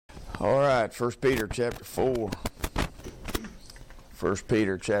right, 1 Peter chapter 4. 1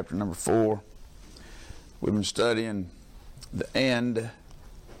 Peter chapter number 4. We've been studying the end.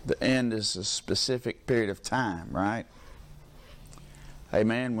 The end is a specific period of time, right?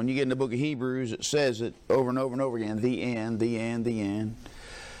 Amen. When you get in the book of Hebrews, it says it over and over and over again. The end, the end, the end.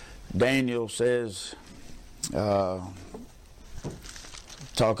 Daniel says,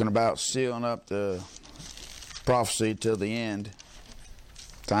 talking about sealing up the prophecy till the end,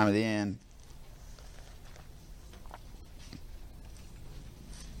 time of the end.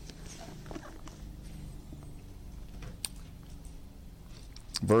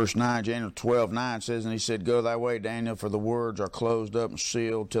 Verse 9, Daniel 12:9 says, and he said, go thy way, Daniel, for the words are closed up and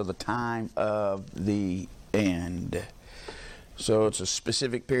sealed till the time of the end. So it's a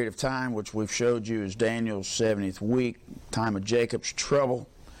specific period of time, which we've showed you is Daniel's 70th week, time of Jacob's trouble.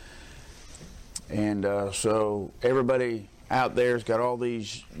 And so everybody out there has got all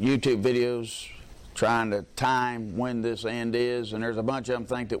these YouTube videos trying to time when this end is, and there's a bunch of them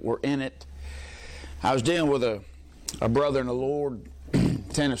think that we're in it. I was dealing with a brother in the Lord,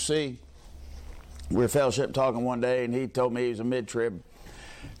 Tennessee. We were fellowship talking one day, and he told me he was a mid-trib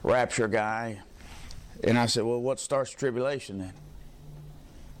rapture guy. And I said, well, what starts the tribulation then?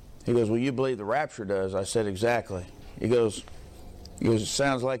 He goes, well, you believe the rapture does. I said, exactly. He goes, it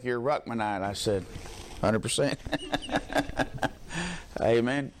sounds like you're a Ruckmanite. I said, 100%.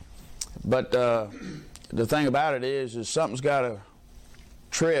 Amen. But the thing about it is something's got to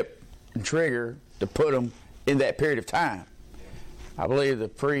trip and trigger to put them in that period of time. I believe the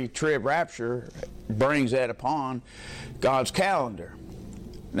pre-trib rapture brings that upon God's calendar.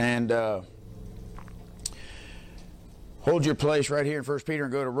 And hold your place right here in 1 Peter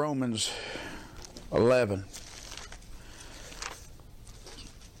and go to Romans 11.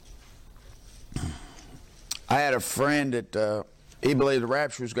 I had a friend that he believed the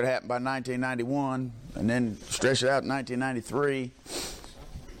rapture was going to happen by 1991 and then stretch it out to 1993.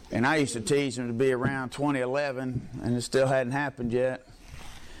 And I used to tease him to be around 2011, and it still hadn't happened yet.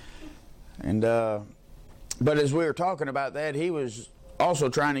 And but as we were talking about that, he was also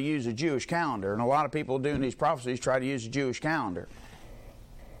trying to use the Jewish calendar. And a lot of people doing these prophecies try to use the Jewish calendar.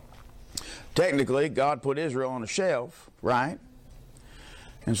 Technically, God put Israel on a shelf, right?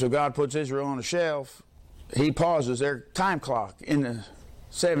 And so God puts Israel on a shelf. He pauses their time clock in the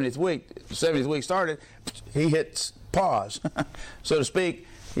 70th week. The 70th week started, he hits pause, so to speak.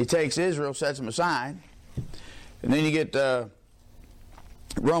 He takes Israel, sets them aside. And then you get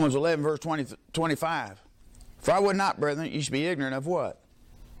Romans 11, verse 25. For I would not, brethren, you should be ignorant of what?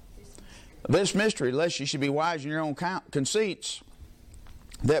 This mystery, lest you should be wise in your own conceits,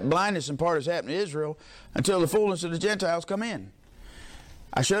 that blindness in part has happened to Israel until the fullness of the Gentiles come in.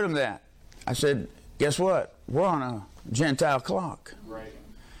 I showed him that. I said, guess what? We're on a Gentile clock. Right.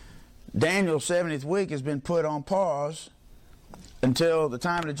 Daniel's 70th week has been put on pause until the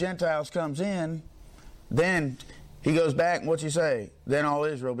time of the Gentiles comes in. Then he goes back, and what's he say? Then all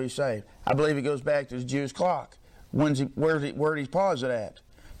Israel will be saved. I believe he goes back to the Jewish clock. Where did he pause it at?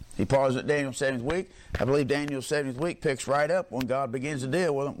 He paused at Daniel's 70th week. I believe Daniel's 70th week picks right up when God begins to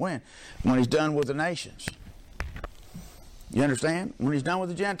deal with them. When he's done with the nations. You understand? When he's done with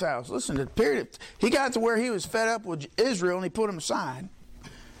the Gentiles. Listen, the period, he got to where he was fed up with Israel and he put them aside.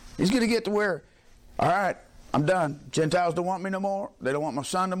 He's going to get to where, all right, I'm done. Gentiles don't want me no more. They don't want my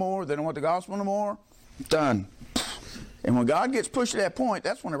son no more. They don't want the gospel no more. Done. And when God gets pushed to that point,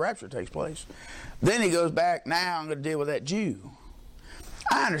 that's when the rapture takes place. Then he goes back, now I'm going to deal with that Jew.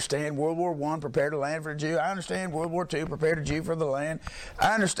 I understand World War I prepared a land for the Jew. I understand World War II prepared a Jew for the land.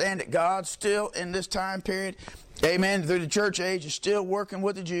 I understand that God's still in this time period, amen, through the church age, is still working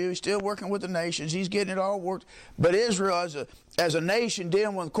with the Jews, still working with the nations. He's getting it all worked. But Israel as a nation,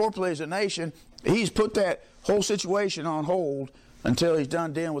 dealing with corporately as a nation, he's put that whole situation on hold until he's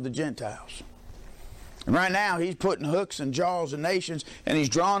done dealing with the Gentiles. And right now he's putting hooks and jaws in nations, and he's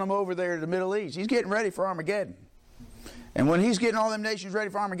drawing them over there to the Middle East. He's getting ready for Armageddon. And when he's getting all them nations ready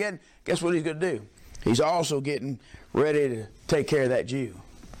for Armageddon, guess what he's going to do? He's also getting ready to take care of that Jew.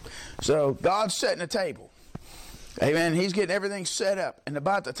 So God's setting a table. Amen. He's getting everything set up. And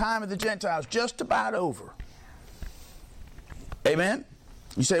about the time of the Gentiles, just about over. Amen.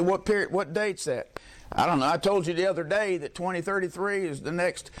 You say, what period, what date's that? I don't know. I told you the other day that 2033 is the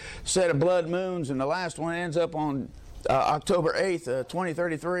next set of blood moons, and the last one ends up on October 8th,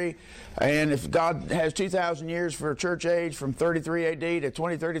 2033. And if God has 2,000 years for church age from 33 AD to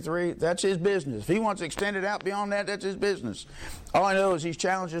 2033, that's his business. If he wants to extend it out beyond that, that's his business. All I know is he's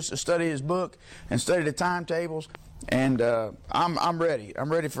challenged us to study his book and study the timetables. And I'm ready. I'm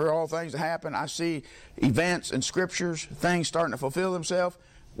ready for all things to happen. I see events and scriptures, things starting to fulfill themselves.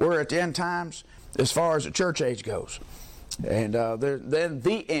 we're at the end times as far as the church age goes. And then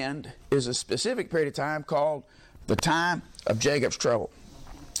the end is a specific period of time called the time of Jacob's trouble.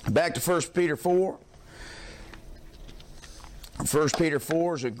 Back to 1 Peter 4. 1 Peter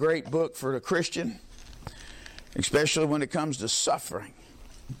 4 is a great book for the Christian, especially when it comes to suffering.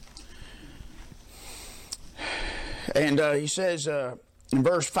 And he says in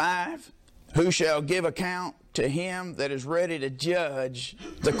verse 5, who shall give account to him that is ready to judge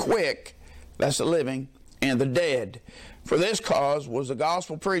the quick, that's the living, and the dead? For this cause was the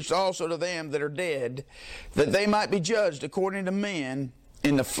gospel preached also to them that are dead, that they might be judged according to men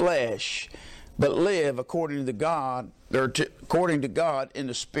in the flesh, but live according to God, according to God in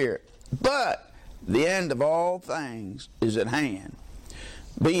the Spirit. But the end of all things is at hand.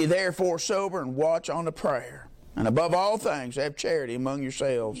 Be ye therefore sober and watch on the prayer. And above all things, have charity among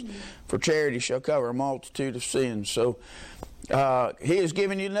yourselves, for charity shall cover a multitude of sins. So he is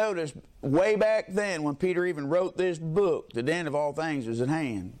giving you notice way back then when Peter even wrote this book, the end of all things is at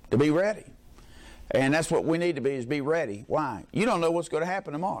hand, to be ready. And that's what we need to be, is be ready. Why? You don't know what's going to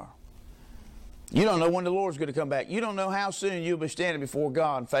happen tomorrow. You don't know when the Lord's going to come back. You don't know how soon you'll be standing before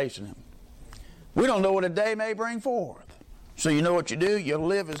God and facing Him. We don't know what a day may bring forth. So you know what you do? You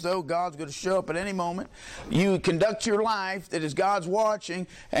live as though God's going to show up at any moment. You conduct your life that is God's watching,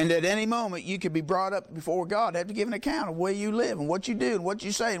 and at any moment you could be brought up before God, have to give an account of where you live and what you do and what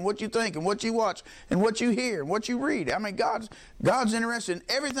you say and what you think and what you watch and what you hear and what you read. I mean, God's interested in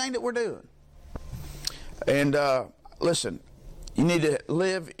everything that we're doing. And listen, you need to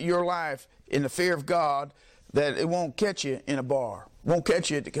live your life in the fear of God, that it won't catch you in a bar. Won't catch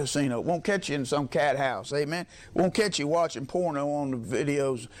you at the casino. Won't catch you in some cat house. Amen. Won't catch you watching porno on the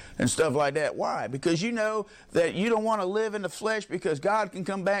videos and stuff like that. Why? Because you know that you don't want to live in the flesh, because God can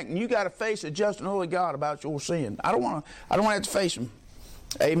come back and you got to face a just and holy God about your sin. I don't want to have to face Him.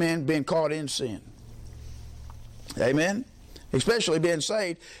 Amen. Being caught in sin. Amen. Especially being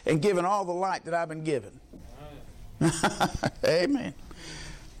saved and given all the light that I've been given. Amen.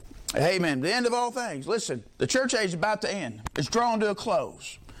 Amen. The end of all things. Listen, the church age is about to end. It's drawn to a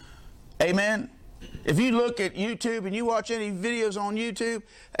close. Amen. If you look at YouTube and you watch any videos on YouTube,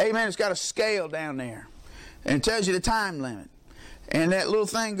 amen, it's got a scale down there. And it tells you the time limit. And that little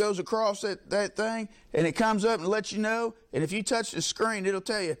thing goes across that thing, and it comes up and lets you know. And if you touch the screen, it'll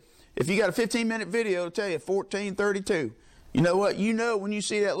tell you. If you got a 15-minute video, it'll tell you 14:32. You know what? You know when you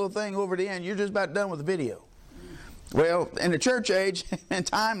see that little thing over the end, you're just about done with the video. Well, in the church age and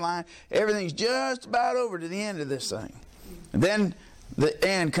timeline, everything's just about over to the end of this thing. And then the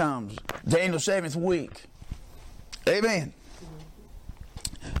end comes. Daniel's 7th week. Amen.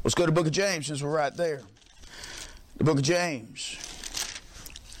 Let's go to the book of James, since we're right there. The book of James.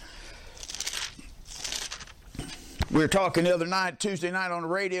 We were talking the other night, Tuesday night on the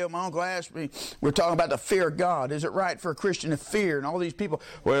radio. My uncle asked me, we were talking about the fear of God. Is it right for a Christian to fear? And all these people,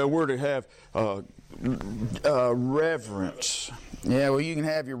 well, we're to have reverence. Yeah, well, you can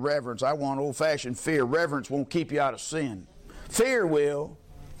have your reverence. I want old-fashioned fear. Reverence won't keep you out of sin. Fear will.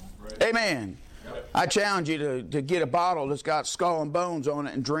 Right. Amen. Yep. I challenge you to get a bottle that's got skull and bones on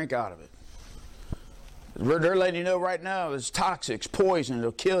it and drink out of it. They're letting you know right now it's toxic, it's poison,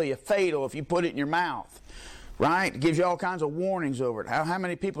 it'll kill you, fatal if you put it in your mouth. Right? It gives you all kinds of warnings over it. How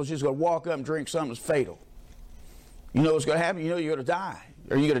many people is just going to walk up and drink something that's fatal? You know what's going to happen? You know you're going to die.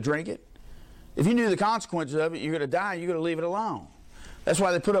 Are you going to drink it? If you knew the consequences of it, you're going to die, you're going to leave it alone. That's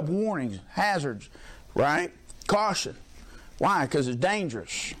why they put up warnings, hazards, right? Caution. Why? Because it's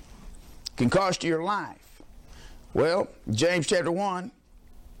dangerous. It can cost you your life. Well, James chapter 1,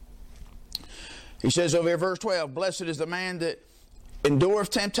 he says over here, verse 12, blessed is the man that endureth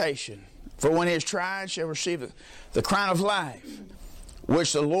temptation, for when he is tried shall receive the crown of life,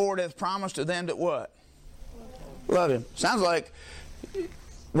 which the Lord hath promised to them that what? Love Him. Sounds like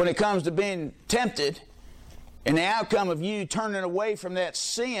when it comes to being tempted, and the outcome of you turning away from that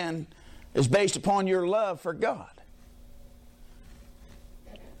sin is based upon your love for God.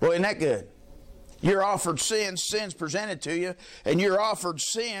 Well, isn't that good? You're offered sin, sin's presented to you, and you're offered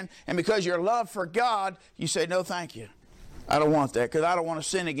sin, and because your love for God, you say, no, thank you. I don't want that, because I don't want to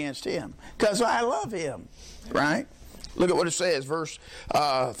sin against Him, because I love Him, right? Look at what it says, verse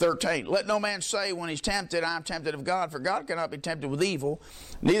 13. Let no man say when he's tempted, I am tempted of God, for God cannot be tempted with evil,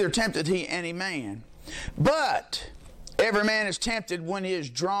 neither tempteth He any man. But every man is tempted when he is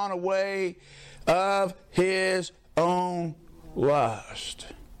drawn away of his own lust.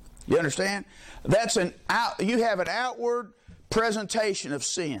 You understand? You have an outward presentation of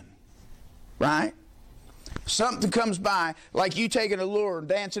sin, right? Something comes by, like you taking a lure and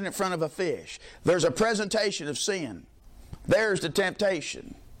dancing in front of a fish. There's a presentation of sin. There's the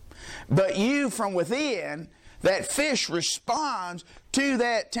temptation. But you from within, that fish responds to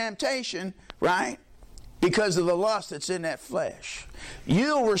that temptation, right? Because of the lust that's in that flesh.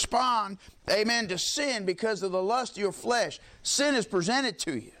 You'll respond, amen, to sin because of the lust of your flesh. Sin is presented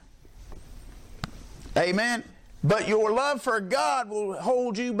to you. Amen. But your love for God will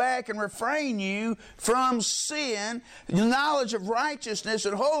hold you back and refrain you from sin. The knowledge of righteousness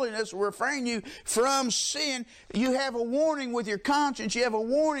and holiness will refrain you from sin. You have a warning with your conscience. You have a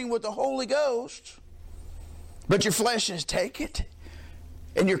warning with the Holy Ghost. But your flesh says, take it.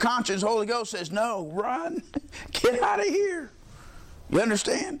 And your conscience, Holy Ghost says, no, run. Get out of here. You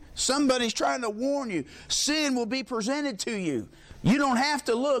understand? Somebody's trying to warn you. Sin will be presented to you. You don't have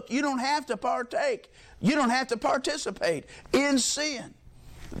to look. You don't have to partake. You don't have to participate in sin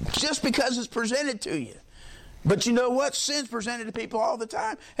just because it's presented to you. But you know what? Sin's presented to people all the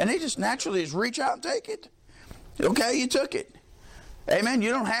time, and they just naturally just reach out and take it. Okay, you took it. Amen. You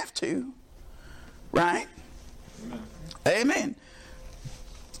don't have to. Right? Amen. Amen.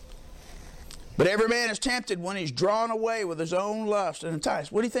 But every man is tempted when he's drawn away with his own lust and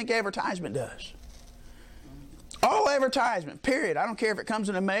enticed. What do you think advertisement does? All advertisement, period. I don't care if it comes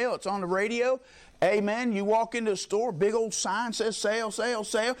in the mail, it's on the radio. Amen. You walk into a store, big old sign says sale, sale,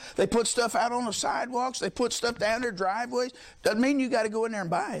 sale. They put stuff out on the sidewalks. They put stuff down their driveways. Doesn't mean you got to go in there and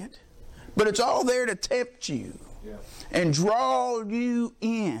buy it. But it's all there to tempt you and draw you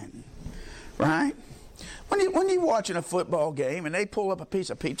in. Right? When you're watching a football game and they pull up a piece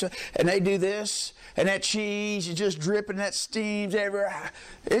of pizza and they do this and that cheese is just dripping, that steams everywhere,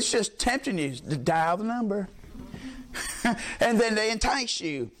 it's just tempting you to dial the number. And then they entice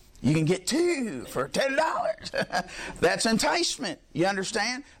you. You can get 2 for $10. That's enticement. You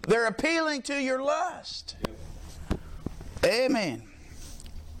understand? They're appealing to your lust. Amen.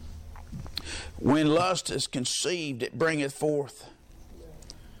 When lust is conceived, it bringeth forth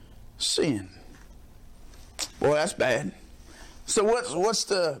sin. Boy, that's bad. So what's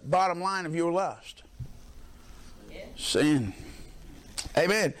the bottom line of your lust? Sin.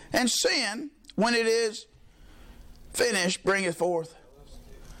 Amen. And sin, when it is finished, bringeth forth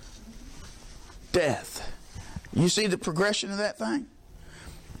death. You see the progression of that thing?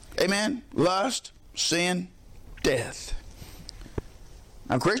 Amen. Lust, sin, death.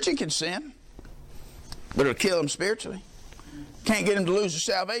 Now, a Christian can sin, but it'll kill him spiritually. Can't get him to lose his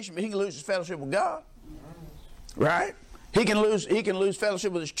salvation, but he can lose his fellowship with God. Right? He can lose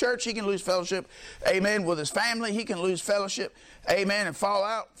fellowship with his church. He can lose fellowship, amen, with his family. He can lose fellowship, amen, and fall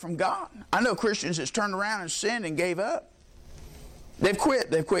out from God. I know Christians that's turned around and sinned and gave up. They've quit.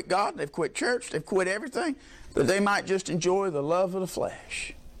 They've quit God. They've quit church. They've quit everything. But they might just enjoy the love of the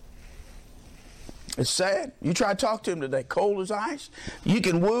flesh. It's sad. You try to talk to them today, cold as ice. You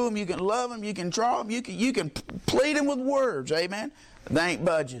can woo them. You can love them. You can draw them. You can plead them with words. Amen. They ain't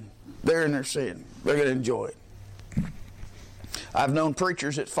budging. They're in their sin. They're going to enjoy it. I've known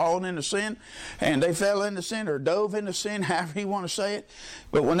preachers that fallen into sin, and they fell into sin or dove into sin, however you want to say it.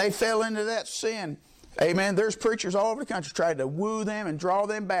 But when they fell into that sin, amen, there's preachers all over the country trying to woo them and draw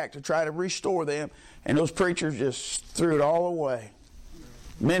them back to try to restore them, and those preachers just threw it all away.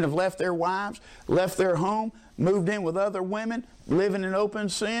 Men have left their wives, left their home, moved in with other women, living in open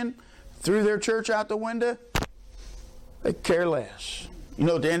sin, threw their church out the window. They care less. You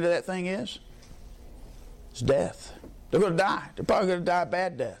know what the end of that thing is? It's death. They're going to die. They're probably going to die a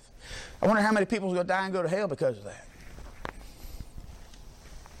bad death. I wonder how many people are going to die and go to hell because of that.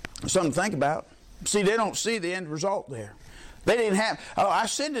 Something to think about. See, they don't see the end result there. They didn't have, oh, I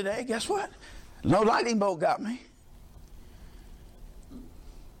sinned today. Guess what? No lightning bolt got me.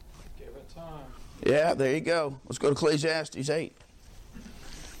 Give it time. Yeah, there you go. Let's go to Ecclesiastes 8.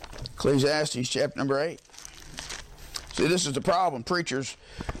 Ecclesiastes chapter number 8. See, this is the problem. Preachers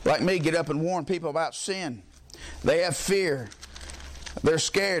like me get up and warn people about sin. They have fear. They're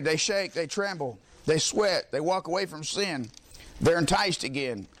scared. They shake. They tremble. They sweat. They walk away from sin. They're enticed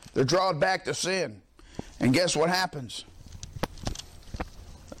again. They're drawn back to sin. And guess what happens?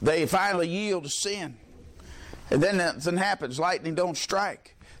 They finally yield to sin. And then nothing happens. Lightning don't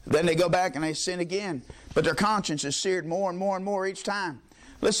strike. Then they go back and they sin again. But their conscience is seared more and more and more each time.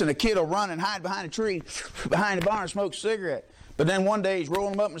 Listen, a kid will run and hide behind a tree, behind a barn, and smoke a cigarette. But then one day he's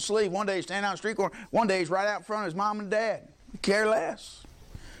rolling them up in his sleeve. One day he's standing out on the street corner. One day he's right out in front of his mom and dad. Care less.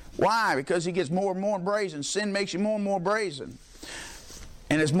 Why? Because he gets more and more brazen. Sin makes you more and more brazen.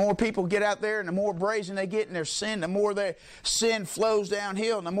 And as more people get out there and the more brazen they get in their sin, the more their sin flows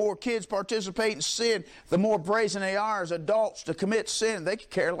downhill. And the more kids participate in sin, the more brazen they are as adults to commit sin. They could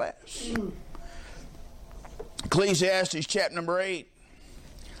care less. Ecclesiastes chapter number 8.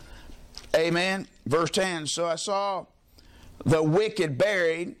 Amen. Verse 10. So I saw the wicked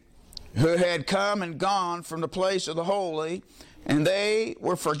buried who had come and gone from the place of the holy, and they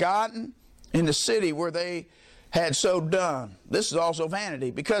were forgotten in the city where they had so done. This is also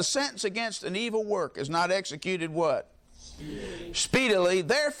vanity, because sentence against an evil work is not executed what? Speedily.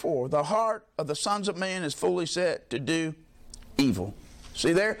 Therefore, the heart of the sons of men is fully set to do evil.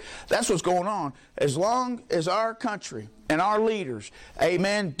 See there? That's what's going on. As long as our country and our leaders,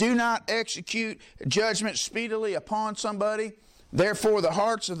 amen, do not execute judgment speedily upon somebody, therefore the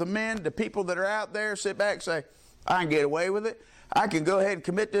hearts of the men, the people that are out there, sit back and say, I can get away with it. I can go ahead and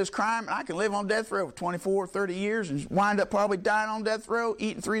commit this crime, and I can live on death row for 24, 30 years and wind up probably dying on death row,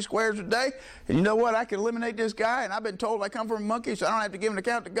 eating 3 squares a day. And you know what? I can eliminate this guy, and I've been told I come from a monkey, so I don't have to give an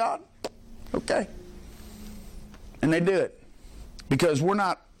account to God. Okay. And they do it because we're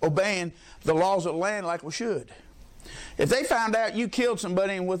not obeying the laws of the land like we should. If they found out you killed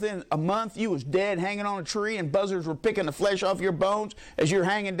somebody and within a month you was dead hanging on a tree and buzzards were picking the flesh off your bones as you're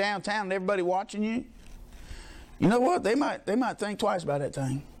hanging downtown and everybody watching you, you know what? They might think twice about that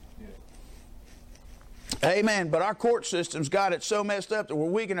thing. Yeah. Amen. But our court system's got it so messed up that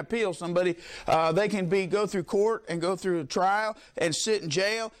where we can appeal somebody, they can go through court and go through a trial and sit in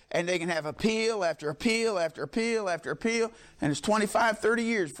jail, and they can have appeal after appeal after appeal after appeal, and it's 25, 30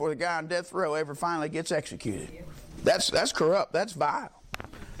 years before the guy on death row ever finally gets executed. That's corrupt. That's vile.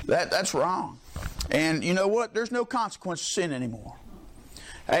 That's wrong. And you know what? There's no consequence to sin anymore.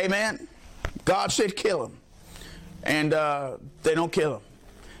 Amen. God said kill him. And they don't kill them.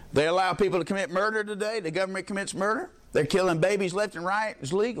 They allow people to commit murder today. The government commits murder. They're killing babies left and right.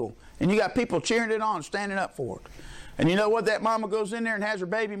 It's legal. And you got people cheering it on, standing up for it. And you know what? That mama goes in there and has her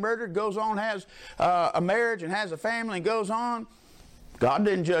baby murdered, goes on, has a marriage and has a family and goes on. God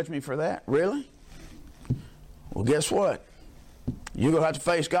didn't judge me for that. Really? Well, guess what? You're going to have to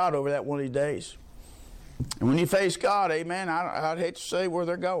face God over that one of these days. And when you face God, amen, I'd hate to say where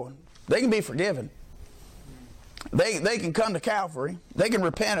they're going. They can be forgiven. They can come to Calvary. They can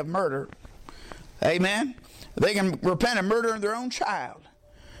repent of murder. Amen. They can repent of murdering their own child.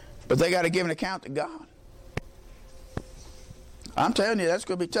 But they got to give an account to God. I'm telling you, that's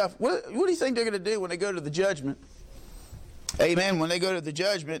going to be tough. What do you think they're going to do when they go to the judgment? Amen. When they go to the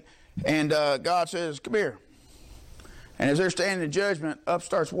judgment and God says, come here. And as they're standing in judgment, up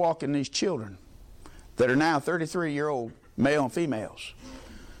starts walking these children that are now 33-year-old male and females.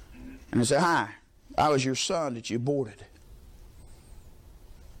 And they say, hi. I was your son that you aborted.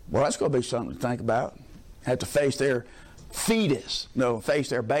 Well, that's going to be something to think about. Have to face their fetus. No, face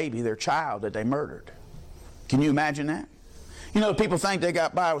their baby, their child that they murdered. Can you imagine that? You know, people think they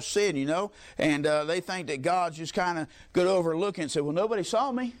got by with sin, you know, and they think that God's just kind of good overlooking and say, well, nobody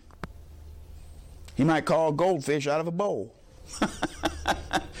saw me. He might call a goldfish out of a bowl.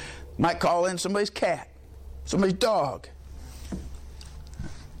 Might call in somebody's cat, somebody's dog.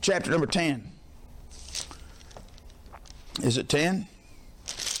 Chapter number 10. Is it 10?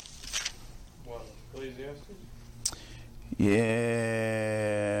 What, Ecclesiastes?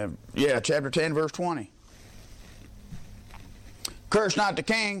 Yeah, chapter 10, verse 20. Curse not the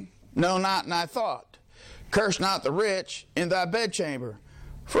king, no, not in thy thought. Curse not the rich in thy bedchamber.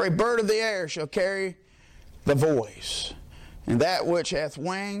 For a bird of the air shall carry the voice, and that which hath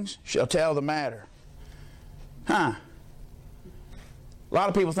wings shall tell the matter. Huh. A lot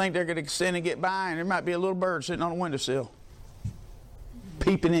of people think they're going to sin and get by, and there might be a little bird sitting on a windowsill,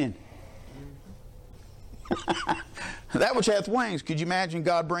 peeping in. That which hath wings. Could you imagine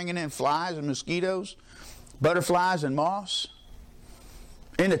God bringing in flies and mosquitoes, butterflies and moths,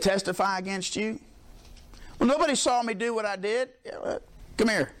 in to testify against you? Well, nobody saw me do what I did. Come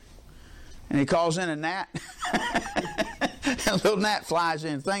here. And he calls in a gnat. A little gnat flies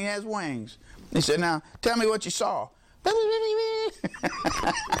in. The thing has wings. He said, now, tell me what you saw.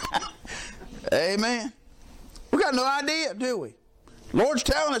 Amen. We got no idea, do we? Lord's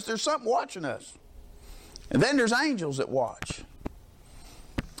telling us there's something watching us. And then there's angels that watch.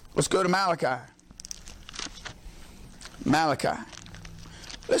 Let's go to Malachi. Malachi.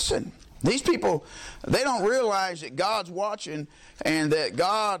 Listen, these people, they don't realize that God's watching and that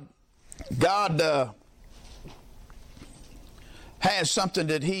God has something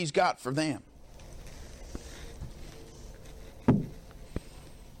that He's got for them.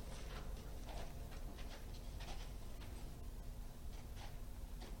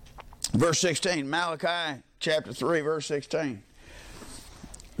 Verse 16, Malachi chapter 3, verse 16.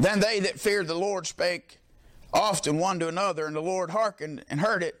 Then they that feared the Lord spake often one to another, and the Lord hearkened and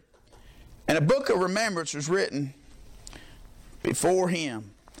heard it. And a book of remembrance was written before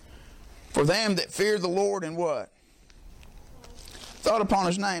Him for them that fear the Lord and what? Thought upon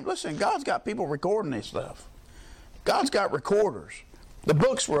His name. Listen, God's got people recording this stuff. God's got recorders. The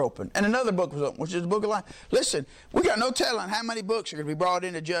books were open, and another book was open, which is the book of life. Listen, we got no telling how many books are going to be brought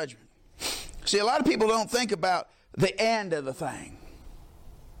into judgment. See, a lot of people don't think about the end of the thing.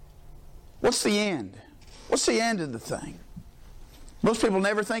 What's the end? What's the end of the thing? Most people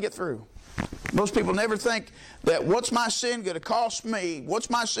never think it through. Most people never think that what's my sin going to cost me? What's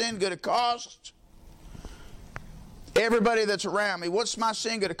my sin going to cost everybody that's around me? What's my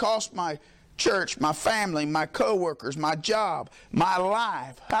sin going to cost my church, my family, my co-workers, my job, my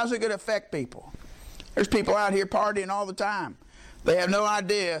life? How's it going to affect people? There's people out here partying all the time. They have no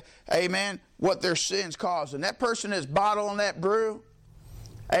idea, amen, what their sins cause. And that person that's bottling that brew,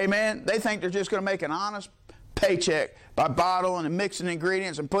 amen, they think they're just going to make an honest paycheck by bottling and mixing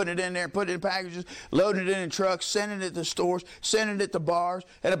ingredients and putting it in there, putting it in packages, loading it in trucks, sending it to stores, sending it to bars.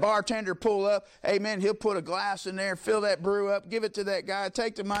 And a bartender pull up, amen, he'll put a glass in there, fill that brew up, give it to that guy,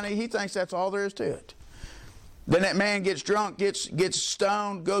 take the money. He thinks that's all there is to it. Then that man gets drunk, gets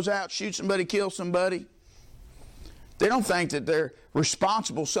stoned, goes out, shoots somebody, kills somebody. They don't think that they're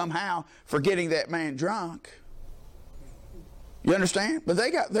responsible somehow for getting that man drunk. You understand? But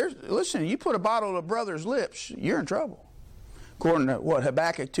listen, you put a bottle on a brother's lips, you're in trouble. According to what,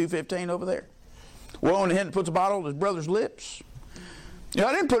 Habakkuk 2:15 over there. Woe unto him that puts a bottle on his brother's lips. You know,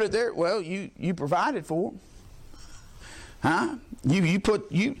 I didn't put it there. Well, you provided for him. Huh?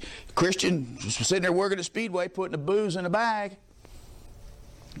 You Christian sitting there working at Speedway, putting the booze in a bag.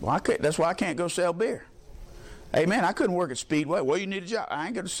 Well, that's why I can't go sell beer. Amen. I couldn't work at Speedway. Well, you need a job. I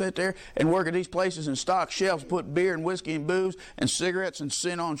ain't going to sit there and work at these places and stock shelves, put beer and whiskey and booze and cigarettes and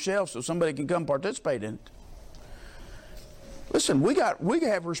sin on shelves so somebody can come participate in it. Listen, we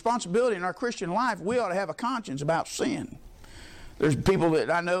have responsibility in our Christian life. We ought to have a conscience about sin. There's people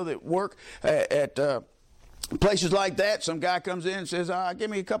that I know that work at places like that. Some guy comes in and says, give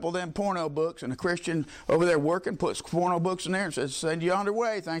me a couple of them porno books. And a Christian over there working puts porno books in there and says, send you on your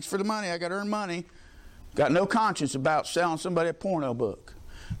way. Thanks for the money. I got to earn money. Got no conscience about selling somebody a porno book.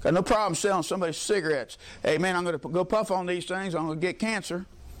 Got no problem selling somebody cigarettes. Hey, man, I'm going to go puff on these things. I'm going to get cancer.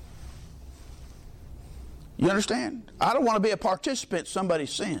 You understand? I don't want to be a participant in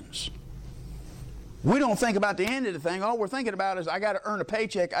somebody's sins. We don't think about the end of the thing. All we're thinking about is I got to earn a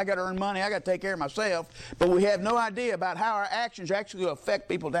paycheck. I got to earn money. I got to take care of myself. But we have no idea about how our actions actually affect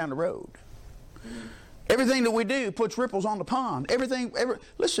people down the road. Everything that we do puts ripples on the pond.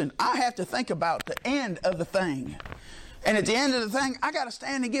 Listen, I have to think about the end of the thing. And at the end of the thing, I got to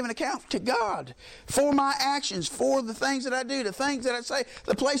stand and give an account to God for my actions, for the things that I do, the things that I say,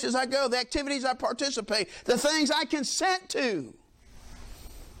 the places I go, the activities I participate, the things I consent to.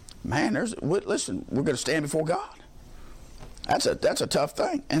 Man, listen, we're going to stand before God. That's a tough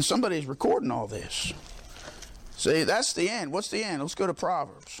thing. And somebody's recording all this. See, that's the end. What's the end? Let's go to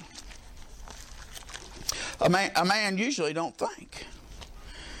Proverbs. A man usually don't think.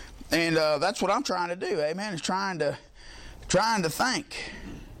 And that's what I'm trying to do, amen, is trying to think.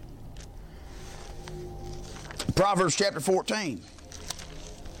 Proverbs chapter 14.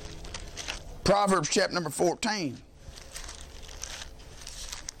 Proverbs chapter number 14.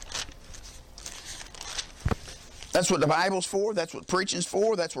 That's what the Bible's for. That's what preaching's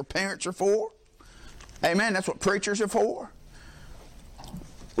for. That's what parents are for. Amen. That's what preachers are for.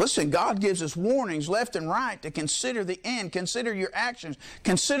 Listen, God gives us warnings left and right to consider the end, consider your actions,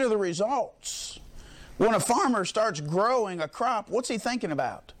 consider the results. When a farmer starts growing a crop, what's he thinking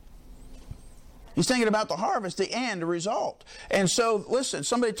about? He's thinking about the harvest, the end, the result. And so, listen,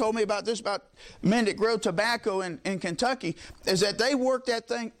 somebody told me about this, about men that grow tobacco in Kentucky, is that they work that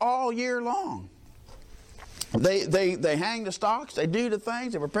thing all year long. They hang the stalks, they do the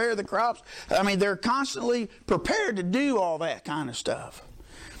things, they prepare the crops. I mean, they're constantly prepared to do all that kind of stuff.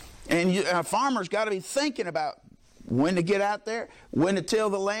 And a farmer's got to be thinking about when to get out there, when to till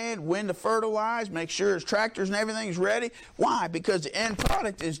the land, when to fertilize, make sure his tractors and everything is ready. Why? Because the end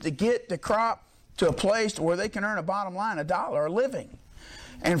product is to get the crop to a place where they can earn a bottom line, $1, a living.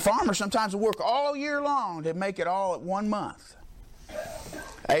 And farmers sometimes will work all year long to make it all at 1 month.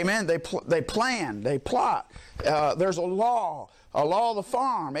 Amen. They plan, they plot. There's a law of the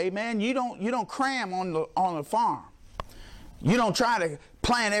farm. Amen. You don't cram on the farm. You don't try to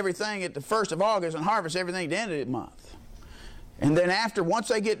plant everything at the 1st of August and harvest everything at the end of the month. And then once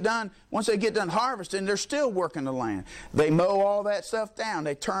they get done harvesting, they're still working the land. They mow all that stuff down.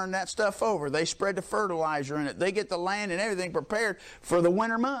 They turn that stuff over. They spread the fertilizer in it. They get the land and everything prepared for the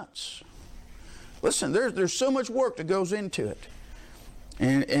winter months. Listen, there's so much work that goes into it.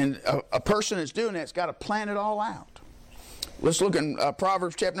 And a person that's doing that's got to plan it all out. Let's look in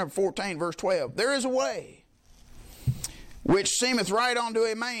Proverbs chapter number 14, verse 12. There is a way which seemeth right unto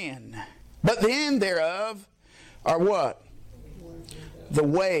a man, but the end thereof are what? the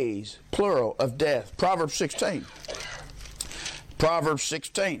ways, plural, of death. Proverbs 16. Proverbs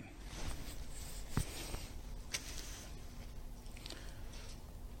 16.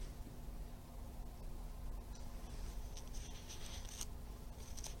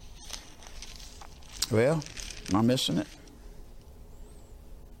 Well, am I missing it?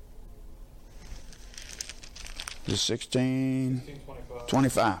 Is it 16?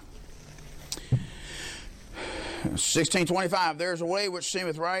 25. 16:25. There is a way which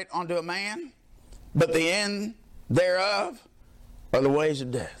seemeth right unto a man, but the end thereof are the ways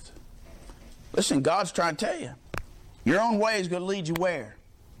of death. Listen, God's trying to tell you, your own way is going to lead you where?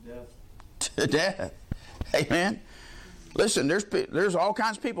 Death. To death. Amen. Listen, there's all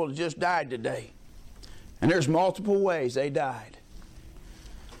kinds of people that just died today. And there's multiple ways they died.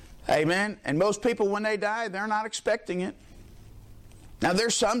 Amen. And most people, when they die, they're not expecting it. Now,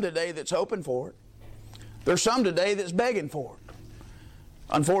 there's some today that's hoping for it. There's some today that's begging for it.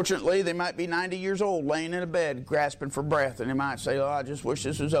 Unfortunately, they might be 90 years old, laying in a bed, grasping for breath, and they might say, "Oh, I just wish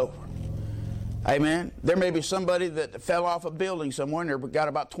this was over." Amen. There may be somebody that fell off a building somewhere, and they've got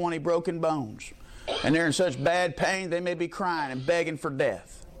about 20 broken bones. And they're in such bad pain, they may be crying and begging for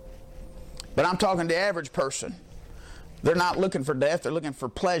death. But I'm talking to the average person. They're not looking for death. They're looking for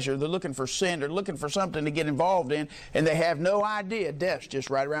pleasure. They're looking for sin. They're looking for something to get involved in. And they have no idea death's just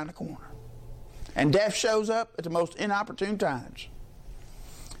right around the corner. And death shows up at the most inopportune times.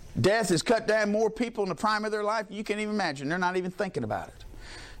 Death has cut down more people in the prime of their life than you can't even imagine. They're not even thinking about it.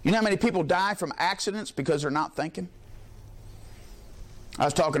 You know how many people die from accidents because they're not thinking? I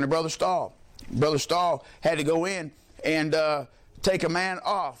was talking to Brother Stahl. Brother Stahl had to go in and take a man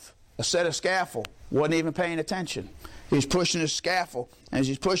off a set of scaffold. Wasn't even paying attention. He was pushing his scaffold. And as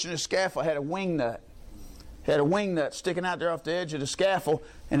he's pushing his scaffold, had a wing nut. Had a wing nut sticking out there off the edge of the scaffold,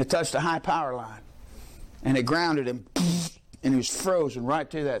 and it touched a high power line. And it grounded him, and he was frozen right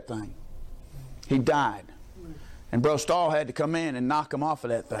to that thing. He died. And Brother Stahl had to come in and knock him off of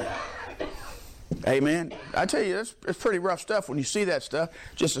that thing. Amen. I tell you, it's pretty rough stuff when you see that stuff.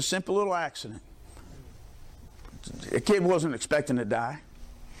 Just a simple little accident. A kid wasn't expecting to die.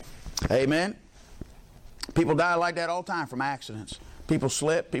 Amen. People die like that all the time from accidents. People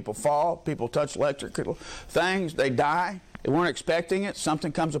slip, people fall, people touch electrical things, they die. They weren't expecting it.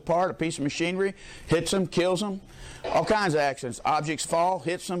 Something comes apart, a piece of machinery hits them, kills them. All kinds of accidents. Objects fall,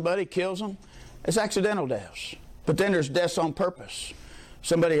 hit somebody, kills them. It's accidental deaths. But then there's deaths on purpose.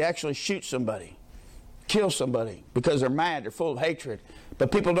 Somebody actually shoots somebody, kills somebody because they're mad, they're full of hatred.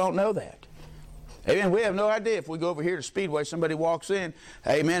 But people don't know that. Amen. We have no idea if we go over here to Speedway, somebody walks in,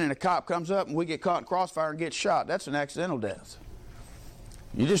 amen, and a cop comes up and we get caught in crossfire and get shot. That's an accidental death.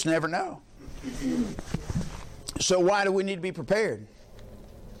 You just never know. So why do we need to be prepared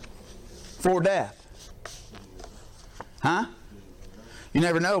for death? Huh? You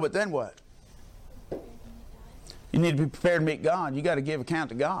never know, but then what? You need to be prepared to meet God. You got to give account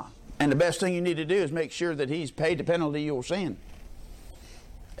to God. And the best thing you need to do is make sure that He's paid the penalty of your sin.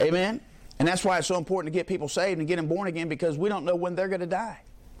 Amen? And that's why it's so important to get people saved and get them born again, because we don't know when they're going to die.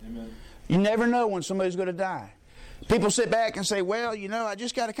 Amen. You never know when somebody's going to die. People sit back and say, well, you know, I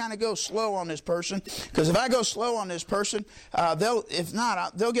just got to kind of go slow on this person, because if I go slow on this person, they'll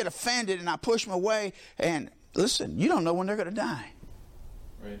get offended and I push them away. And listen, you don't know when they're going to die.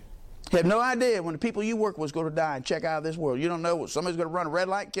 Right. You have no idea when the people you work with is going to die and check out of this world. You don't know if somebody's going to run a red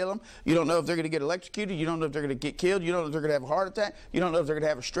light, kill them. You don't know if they're going to get electrocuted. You don't know if they're going to get killed. You don't know if they're going to have a heart attack. You don't know if they're going to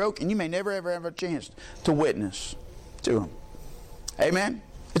have a stroke. And you may never, ever have a chance to witness to them. Amen?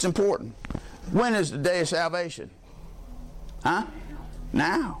 It's important. When is the day of salvation? Huh?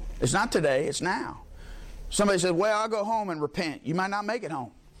 Now. It's not today. It's now. Somebody says, well, I'll go home and repent. You might not make it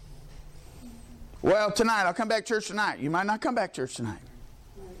home. Well, tonight, I'll come back to church tonight. You might not come back to church tonight.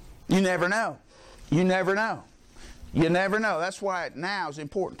 You never know. You never know. You never know. That's why now is the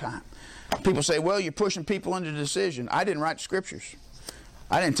important time. People say, well, you're pushing people into decision. I didn't write the scriptures.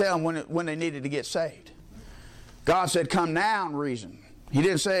 I didn't tell them when they needed to get saved. God said, come now and reason. He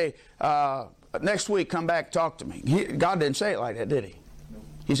didn't say, next week, come back and talk to me. God didn't say it like that, did He?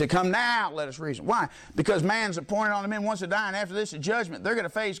 He said, come now, let us reason. Why? Because man's appointed on the men once to die, and after this is judgment. They're going to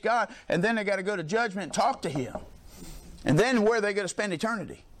face God, and then they got to go to judgment and talk to Him. And then where are they going to spend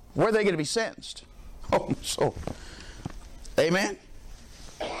eternity? Where are they going to be sentenced? Oh, my soul. Amen?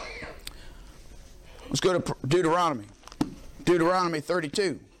 Let's go to Deuteronomy. Deuteronomy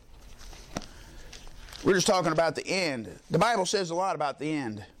 32. We're just talking about the end. The Bible says a lot about the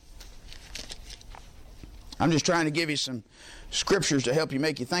end. I'm just trying to give you some scriptures to help you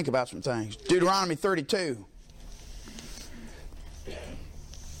make you think about some things. Deuteronomy 32.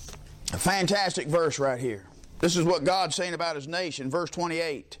 A fantastic verse right here. This is what God's saying about His nation. Verse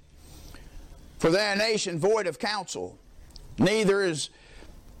 28. For they are a nation void of counsel, neither is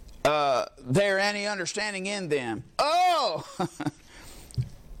there any understanding in them. Oh,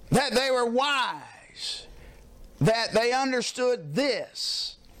 that they were wise, that they understood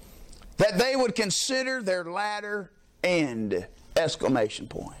this, that they would consider their latter end! Exclamation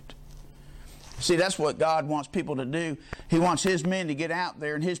point. See, that's what God wants people to do. He wants His men to get out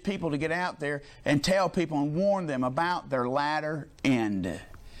there and His people to get out there and tell people and warn them about their latter end.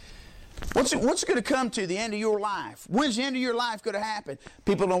 What's going to come to the end of your life? When's the end of your life going to happen?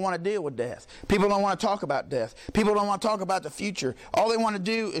 People don't want to deal with death. People don't want to talk about death. People don't want to talk about the future. All they want to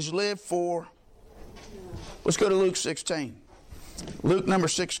do is live for... Let's go to Luke 16. Luke number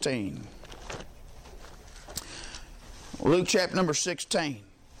 16. Luke chapter number 16.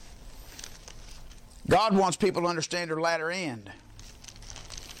 God wants people to understand their latter end.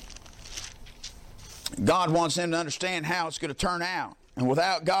 God wants them to understand how it's going to turn out. And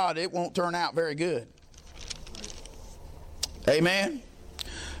without God, it won't turn out very good. Amen?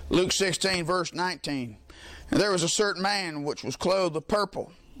 Luke 16, verse 19. And there was a certain man which was clothed with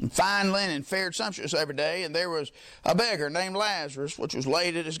purple and fine linen, fared sumptuous every day. And there was a beggar named Lazarus, which was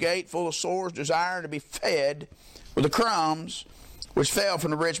laid at his gate, full of sores, desiring to be fed with the crumbs which fell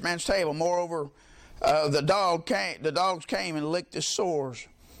from the rich man's table. Moreover, the dogs came and licked his sores.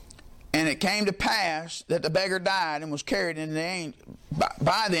 And it came to pass that the beggar died and was carried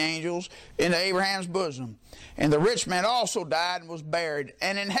by the angels into Abraham's bosom. And the rich man also died and was buried.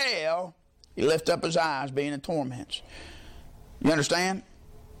 And in hell he lifted up his eyes, being in torments. You understand?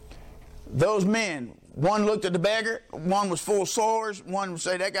 Those men, one looked at the beggar, one was full of sores, one would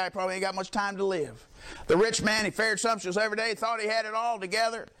say, that guy probably ain't got much time to live. The rich man, he fared sumptuous every day, thought he had it all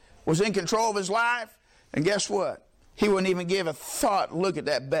together, was in control of his life, and guess what? He wouldn't even give a thought look at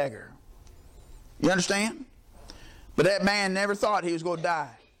that beggar. You understand? But that man never thought he was going to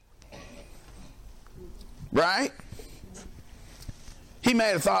die. Right? He may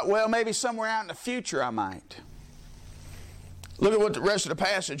have thought, well, maybe somewhere out in the future I might. Look at what the rest of the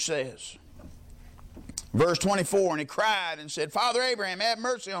passage says. Verse 24, and he cried and said, Father Abraham, have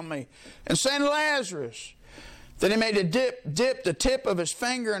mercy on me, and send Lazarus, that he may dip the tip of his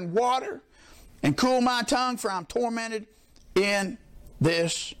finger in water, and cool my tongue, for I'm tormented in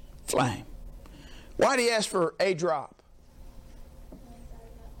this flame. Why did he ask for a drop?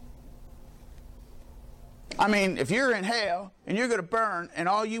 I mean, if you're in hell and you're going to burn and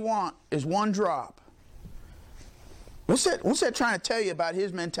all you want is one drop, what's that trying to tell you about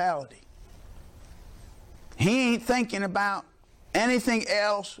his mentality? He ain't thinking about anything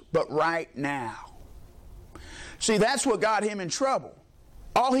else but right now. See, that's what got him in trouble.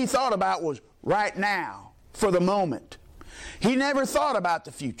 All he thought about was right now, for the moment. He never thought about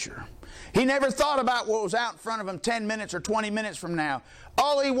the future. He never thought about what was out in front of him 10 minutes or 20 minutes from now.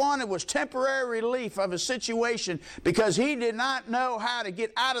 All he wanted was temporary relief of his situation, because he did not know how to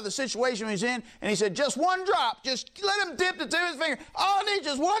get out of the situation he was in. And he said, just one drop. Just let him dip the tip of his finger. All I need is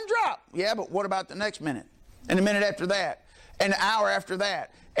just one drop. Yeah, but what about the next minute? And the minute after that? And the hour after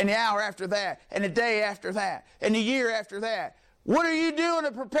that? And the hour after that? And the day after that? And the year after that? What are you doing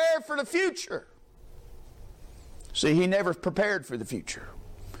to prepare for the future? See, he never prepared for the future.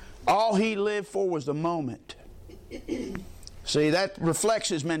 All he lived for was the moment. See, that reflects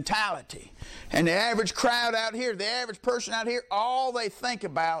his mentality. And the average crowd out here, the average person out here, all they think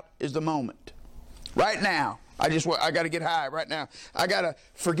about is the moment. Right now. I got to get high right now. I got to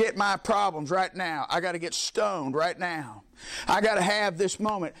forget my problems right now. I got to get stoned right now. I got to have this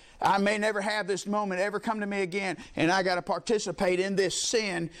moment. I may never have this moment ever come to me again, and I got to participate in this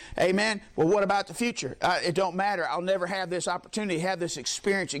sin. Amen. Well, what about the future? It don't matter. I'll never have this opportunity, have this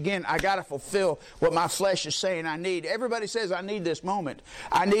experience again. I got to fulfill what my flesh is saying I need. Everybody says I need this moment.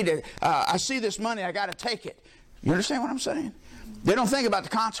 I need it. I see this money. I got to take it. You understand what I'm saying? They don't think about the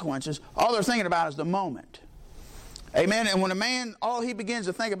consequences. All they're thinking about is the moment. Amen. And when a man, all he begins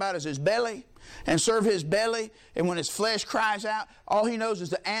to think about is his belly and serve his belly, and when his flesh cries out, all he knows is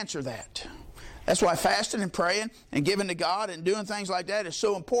to answer that. That's why fasting and praying and giving to God and doing things like that is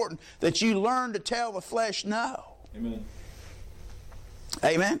so important, that you learn to tell the flesh no. Amen.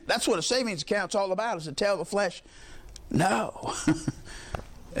 Amen. That's what a savings account's all about, is to tell the flesh no.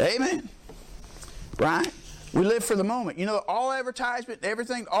 Amen. Right? We live for the moment. You know, all advertisement,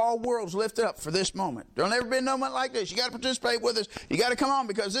 everything, all world's lifted up for this moment. There'll never be no moment like this. You got to participate with us. You got to come on,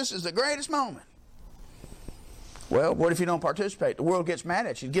 because this is the greatest moment. Well, what if you don't participate? The world gets mad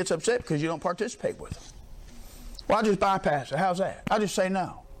at you. It gets upset because you don't participate with them. Well, I'll just bypass it. How's that? I'll just say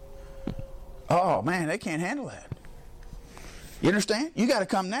no. Oh, man, they can't handle that. You understand? You got to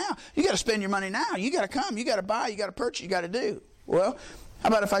come now. You got to spend your money now. You got to come. You got to buy. You got to purchase. You got to do. Well, how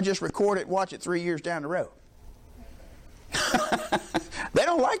about if I just record it and watch it 3 years down the road? They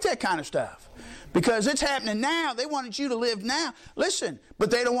don't like that kind of stuff because it's happening now. They wanted you to live now. Listen,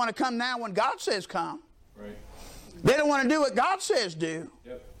 but they don't want to come now when God says come. Right. They don't want to do what God says do.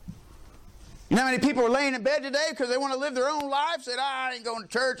 Yep. You know how many people are laying in bed today because they want to live their own life? Said, I ain't going to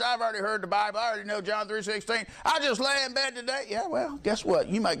church. I've already heard the Bible. I already know John 3:16. I just lay in bed today. Yeah, well, guess what?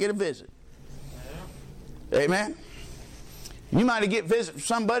 You might get a visit. Yeah. Amen. You might get a visit from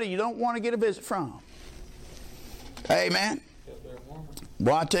somebody you don't want to get a visit from. Amen.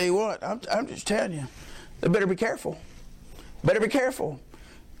 Well, I tell you what, I'm just telling you, they better be careful. Better be careful.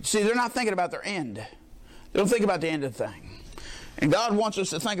 See, they're not thinking about their end. They don't think about the end of the thing. And God wants us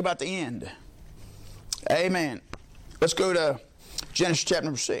to think about the end. Amen. Let's go to Genesis chapter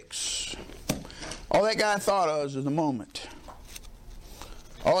number 6. All that guy thought of was the moment.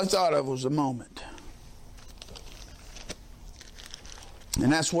 All he thought of was the moment.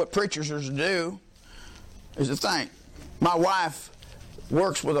 And that's what preachers are to do, is to think. My wife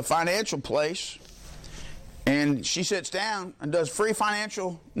works with a financial place, and she sits down and does free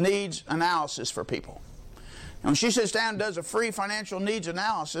financial needs analysis for people. And when she sits down and does a free financial needs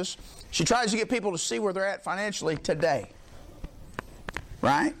analysis, she tries to get people to see where they're at financially today.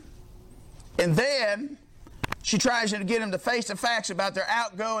 Right? And then she tries to get them to face the facts about their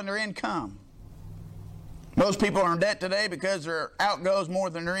outgo and their income. Most people are in debt today because their outgo is more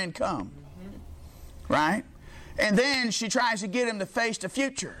than their income. Right? And then she tries to get them to face the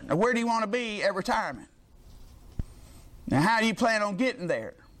future. Now, where do you want to be at retirement? Now, how do you plan on getting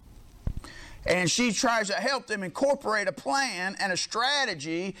there? And she tries to help them incorporate a plan and a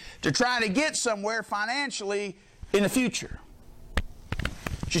strategy to try to get somewhere financially in the future.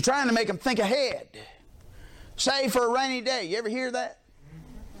 She's trying to make them think ahead. Save for a rainy day. You ever hear that?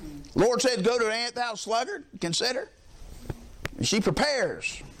 Lord said, go to an ant thou sluggard, consider. And she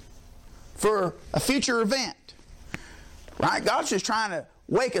prepares for a future event. Right? God's just trying to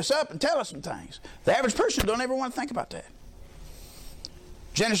wake us up and tell us some things. The average person don't ever want to think about that.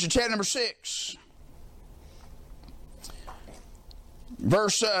 Genesis chapter number 6.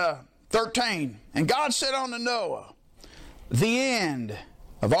 Verse 13. And God said unto Noah, the end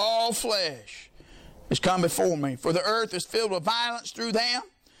of all flesh is come before me, for the earth is filled with violence through them.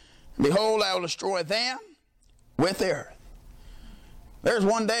 And behold, I will destroy them with the earth. There's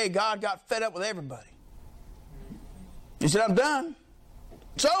one day God got fed up with everybody. He said, I'm done.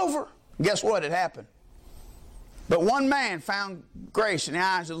 It's over. And guess what? It happened. But one man found grace in the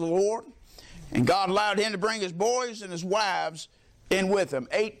eyes of the Lord, and God allowed him to bring his boys and his wives in with him,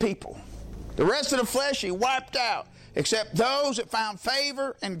 8 people. The rest of the flesh he wiped out, except those that found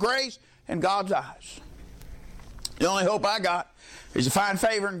favor and grace in God's eyes. The only hope I got is to find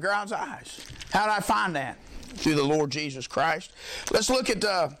favor in God's eyes. How did I find that? Through the Lord Jesus Christ. Let's look at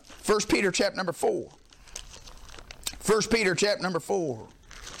 1 Peter chapter number 4. 1 Peter chapter number 4.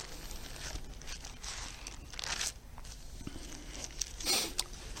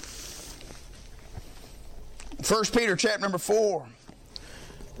 First Peter chapter number 4.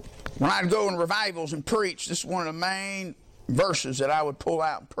 When I'd go in revivals and preach, this is one of the main verses that I would pull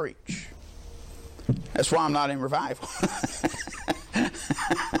out and preach. That's why I'm not in revival.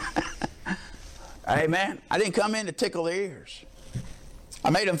 Amen. I didn't come in to tickle their ears. I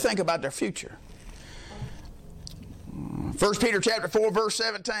made them think about their future. 1 Peter chapter 4, verse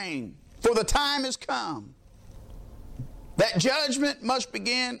 17. For the time has come that judgment must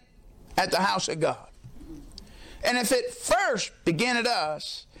begin at the house of God. And if it first begin at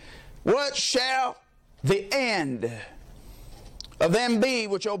us, what shall the end of them be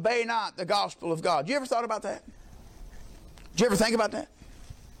which obey not the gospel of God? You ever thought about that? Did you ever think about that?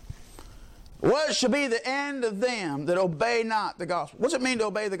 What shall be the end of them that obey not the gospel? What does it mean to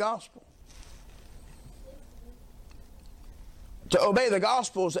obey the gospel? To obey the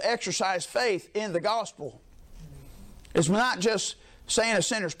gospel is to exercise faith in the gospel. It's not just saying a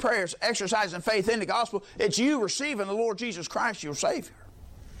sinner's prayers, exercising faith in the gospel. It's you receiving the Lord Jesus Christ, your Savior.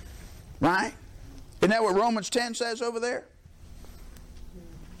 Right? Isn't that what Romans 10 says over there?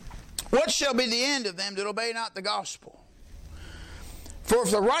 What shall be the end of them that obey not the gospel? For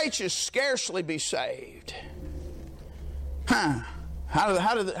if the righteous scarcely be saved. How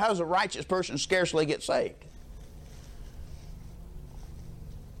does a righteous person scarcely get saved?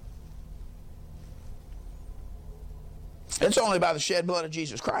 It's only by the shed blood of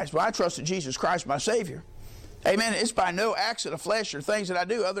Jesus Christ. Well, I trusted Jesus Christ, my Savior. Amen. It's by no acts of the flesh or things that I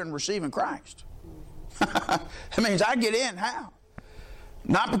do other than receiving Christ. That means I get in. How?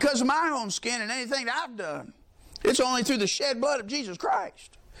 Not because of my own skin and anything that I've done. It's only through the shed blood of Jesus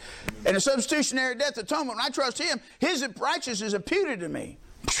Christ. And the substitutionary death atonement, when I trust Him, His righteousness is imputed to me.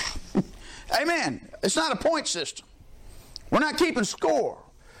 Amen. It's not a point system. We're not keeping score.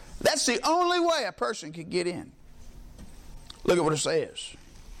 That's the only way a person can get in. Look at what it says.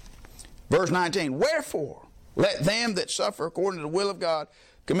 Verse 19. Wherefore, let them that suffer according to the will of God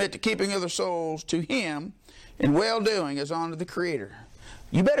commit the keeping of their souls to Him in well-doing as unto the Creator.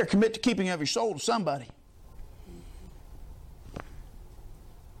 You better commit the keeping of your soul to somebody.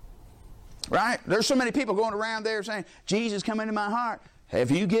 Right? There's so many people going around there saying, Jesus, come into my heart. Have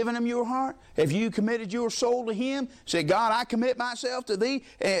you given Him your heart? Have you committed your soul to Him? Say, God, I commit myself to Thee,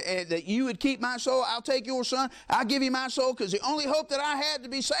 that You would keep my soul. I'll take your son. I'll give You my soul, because the only hope that I had to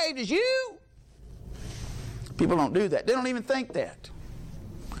be saved is You. People don't do that. They don't even think that.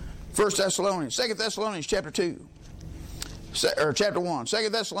 2 Thessalonians chapter 2. Or chapter 1. 2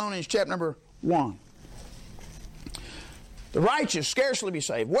 Thessalonians chapter number 1. The righteous scarcely be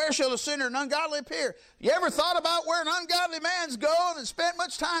saved. Where shall the sinner and ungodly appear? You ever thought about where an ungodly man's going and spent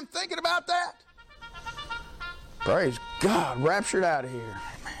much time thinking about that? Praise God, raptured out of here.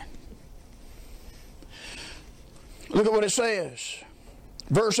 Amen. Look at what it says.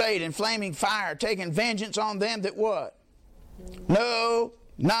 Verse 8, in flaming fire, taking vengeance on them that what? Know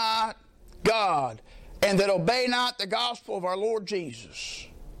not God, and that obey not the gospel of our Lord Jesus.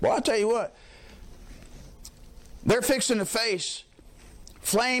 Well, I'll tell you what. They're fixing to face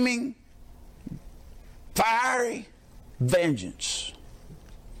flaming, fiery vengeance.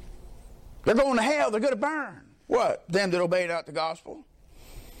 They're going to hell. They're going to burn. What? Them that obey not the gospel.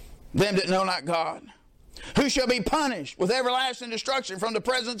 Them that know not God. Who shall be punished with everlasting destruction from the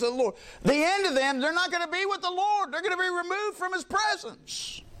presence of the Lord. The end of them, they're not going to be with the Lord. They're going to be removed from His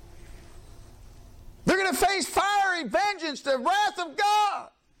presence. They're going to face fiery vengeance, the wrath of God.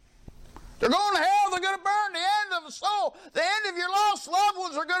 They're going to hell. They're going to burn. The end of the soul, the end of your lost loved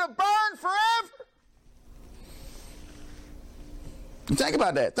ones are going to burn forever. And think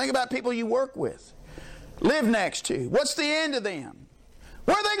about that. Think about people you work with, live next to. What's the end of them?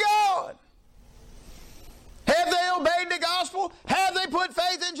 Where are they going? Have they obeyed the gospel? Have they put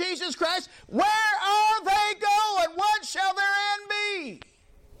faith in Jesus Christ? Where are they going? What shall their end be?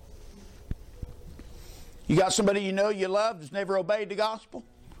 You got somebody you know you love that's never obeyed the gospel?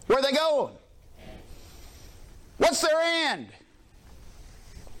 Where are they going? What's their end?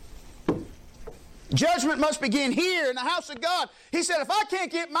 Judgment must begin here in the house of God. He said, if I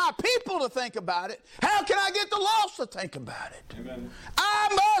can't get my people to think about it, how can I get the lost to think about it? Amen. I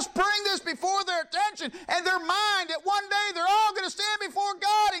must bring this before their attention and their mind that one day they're all going to stand before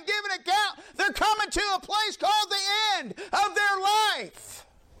God and give an account. They're coming to a place called the end of their life.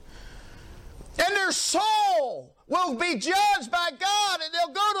 And their soul will be judged by God, and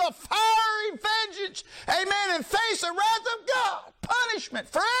they'll go to a fiery vengeance, amen, and face the wrath of God, punishment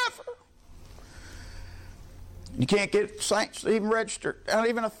forever. You can't get saints to even register, not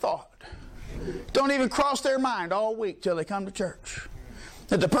even a thought. Don't even cross their mind all week till they come to church.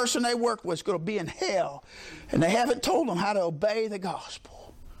 That the person they work with is going to be in hell, and they haven't told them how to obey the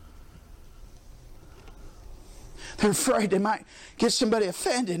gospel. They're afraid they might get somebody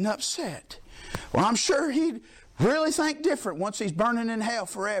offended and upset. Well, I'm sure he'd really think different once he's burning in hell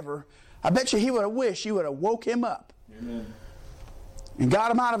forever. I bet you he would have wished you would have woke him up. Amen. And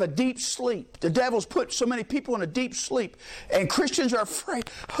got him out of a deep sleep. The devil's put so many people in a deep sleep, and Christians are afraid,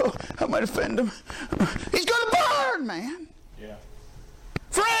 oh, I might offend him. He's going to burn, man. Yeah.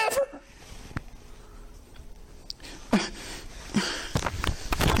 Forever.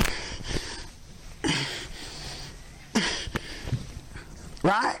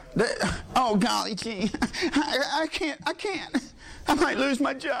 Right? Oh, golly gee. I can't. I might lose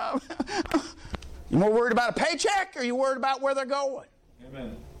my job. You more worried about a paycheck, or you worried about where they're going?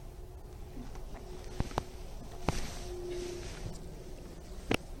 Amen.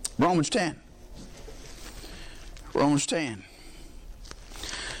 Romans 10. Romans 10.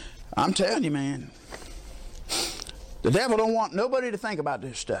 I'm telling you, man, the devil don't want nobody to think about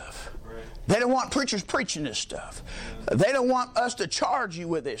this stuff. Right. They don't want preachers preaching this stuff. They don't want us to charge you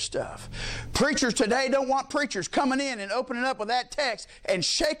with this stuff. Preachers today don't want preachers coming in and opening up with that text and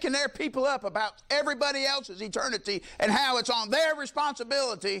shaking their people up about everybody else's eternity and how it's on their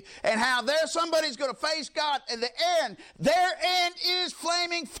responsibility and how somebody's going to face God and their end is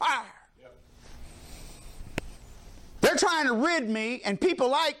flaming fire. Yep. They're trying to rid me and people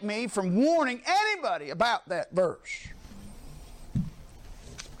like me from warning anybody about that verse.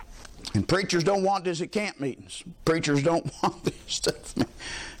 And preachers don't want this at camp meetings. Preachers don't want this stuff.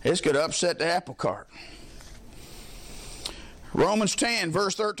 It's going to upset the apple cart. Romans 10,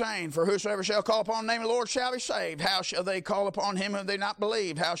 verse 13, for whosoever shall call upon the name of the Lord shall be saved. How shall they call upon him whom they not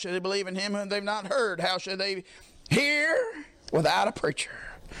believed? How shall they believe in him whom they've not heard? How shall they hear without a preacher?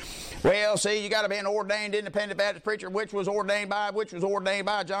 Well, see, you got to be an ordained independent Baptist preacher, which was ordained by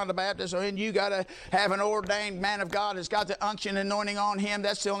John the Baptist. And you got to have an ordained man of God that's got the unction and anointing on him.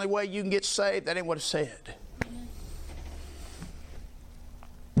 That's the only way you can get saved. That ain't what it said.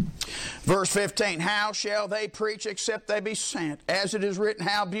 Verse 15, how shall they preach except they be sent? As it is written,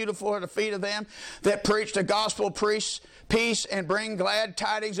 how beautiful are the feet of them that preach the gospel, preach peace, and bring glad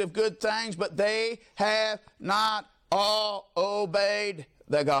tidings of good things, but they have not all obeyed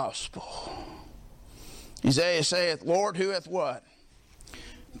the gospel. Isaiah saith, Lord, who hath what?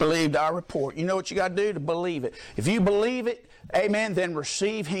 Believed our report. You know what you got to do to believe it. If you believe it, amen, then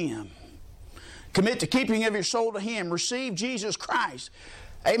receive Him. Commit the keeping of your soul to Him. Receive Jesus Christ.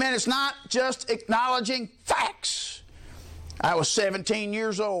 Amen. It's not just acknowledging facts. I was 17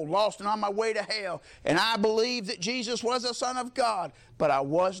 years old, lost and on my way to hell, and I believed that Jesus was the Son of God, but I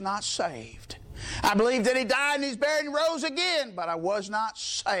was not saved. I believed that He died and He's buried and rose again, but I was not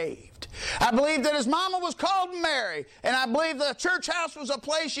saved. I believed that His mama was called Mary, and I believed the church house was a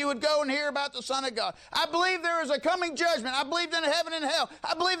place you would go and hear about the Son of God. I believed there was a coming judgment. I believed in heaven and hell.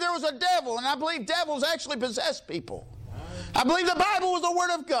 I believed there was a devil, and I believed devils actually possess people. I believe the Bible was the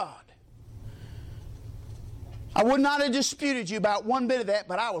Word of God. I would not have disputed you about one bit of that,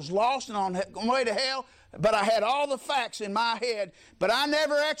 but I was lost and on the way to hell, but I had all the facts in my head, but I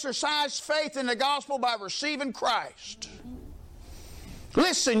never exercised faith in the gospel by receiving Christ.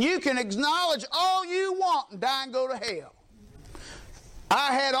 Listen, you can acknowledge all you want and die and go to hell.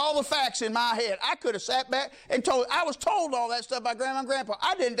 I had all the facts in my head. I could have sat back and I was told all that stuff by Grandma and Grandpa.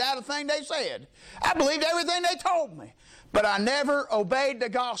 I didn't doubt a thing they said. I believed everything they told me. But I never obeyed the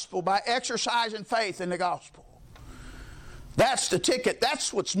gospel by exercising faith in the gospel. That's the ticket.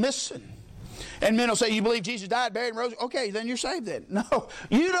 That's what's missing. And men will say, you believe Jesus died, buried, and rose? Okay, then you're saved then. No,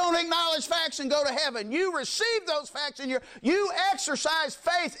 you don't acknowledge facts and go to heaven. You receive those facts and you exercise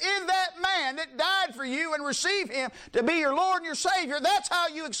faith in that man that died for you and receive Him to be your Lord and your Savior. That's how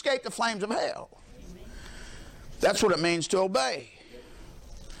you escape the flames of hell. That's what it means to obey.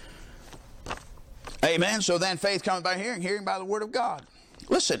 Amen. So then faith comes by hearing, hearing by the Word of God.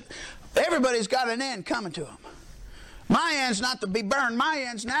 Listen, everybody's got an end coming to them. My end's not to be burned. My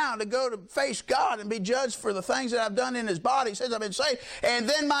end's now to go to face God and be judged for the things that I've done in His body since I've been saved. And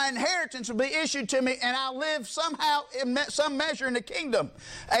then my inheritance will be issued to me, and I'll live somehow in some measure in the kingdom.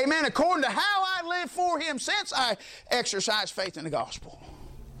 Amen. According to how I live for Him since I exercise faith in the gospel.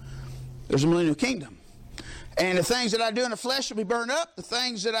 There's a millennial kingdom. And the things that I do in the flesh will be burned up. The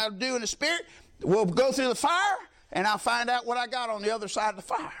things that I do in the spirit will go through the fire, and I'll find out what I got on the other side of the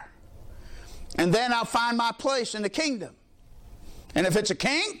fire. And then I'll find my place in the kingdom. And if it's a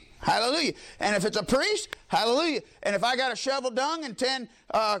king, hallelujah. And if it's a priest, hallelujah. And if I got to shovel dung and tend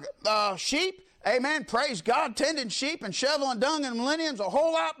sheep, amen, praise God, tending sheep and shoveling dung in the millennium's a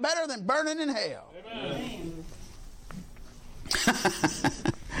whole lot better than burning in hell. Amen.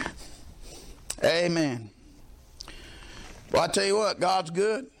 Amen. Well, I tell you what, God's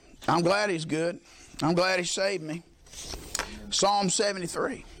good. I'm glad He's good. I'm glad He saved me. Psalm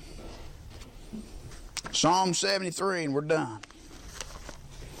 73. Psalm 73, and we're done.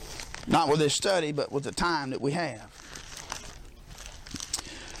 Not with this study, but with the time that we have.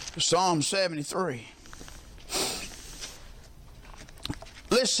 Psalm 73.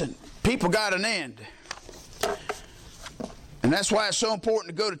 Listen, people got an end. And that's why it's so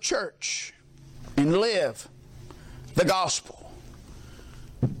important to go to church and live the gospel.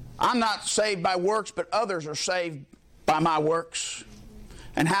 I'm not saved by works, but others are saved by my works.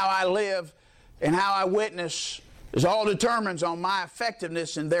 And how I live and how I witness is all determines on my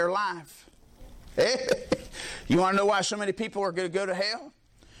effectiveness in their life. You want to know why so many people are going to go to hell?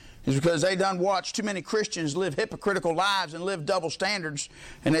 It's because they done watched too many Christians live hypocritical lives and live double standards,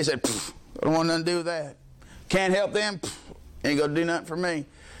 and they said, I don't want nothing to do with that. Can't help them, ain't going to do nothing for me.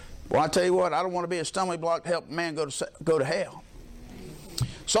 Well, I tell you what, I don't want to be a stumbling block to help a man go to hell.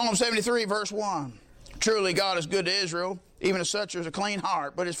 Psalm 73, verse 1. Truly God is good to Israel, even to such as a clean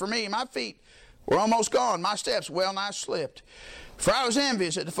heart. But as for me, my feet were almost gone, my steps well nigh slipped. For I was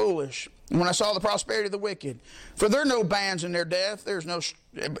envious at the foolish, when I saw the prosperity of the wicked. For there are no bands in their death,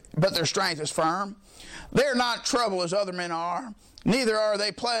 but their strength is firm. They are not troubled as other men are, neither are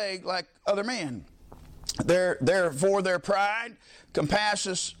they plagued like other men. Therefore pride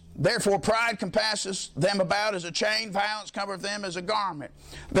compasses them about as a chain, violence covereth them as a garment.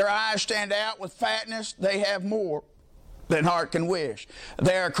 Their eyes stand out with fatness, they have more than heart can wish.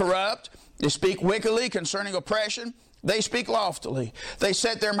 They are corrupt, they speak wickedly concerning oppression. they speak loftily. They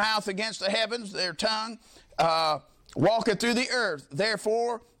set their mouth against the heavens, their tongue walketh through the earth.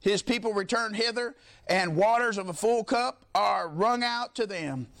 Therefore his people return hither, and waters of a full cup are wrung out to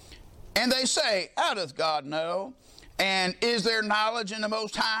them. And they say, how doth God know? And is there knowledge in the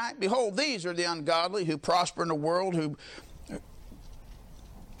Most High? Behold, these are the ungodly who prosper in the world,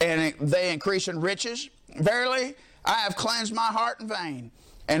 and they increase in riches. Verily, I have cleansed my heart in vain,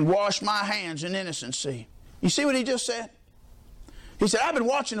 and washed my hands in innocency. You see what he just said? He said, I've been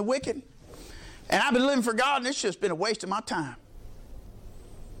watching the wicked, and I've been living for God, and it's just been a waste of my time.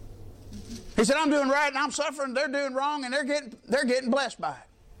 He said, I'm doing right, and I'm suffering, they're doing wrong, and they're getting blessed by it.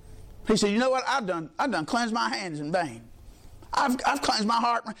 He said, you know what I've done? I've done cleansed my hands in vain. I've cleansed my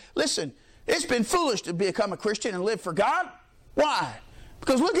heart. Listen, it's been foolish to become a Christian and live for God. Why?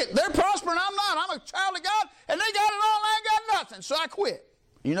 Because look at, they're prospering, I'm not. I'm a child of God, and they got it all, and I ain't got nothing, so I quit.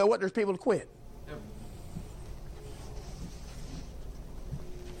 You know what? There's people to quit.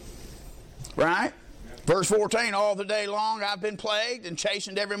 Right? Verse 14, all the day long I've been plagued and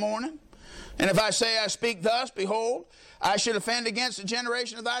chastened every morning. And if I say I speak thus, behold, I should offend against the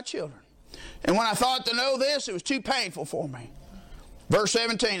generation of thy children. And when I thought to know this, it was too painful for me. Verse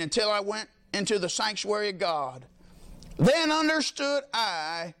 17, until I went into the sanctuary of God, then understood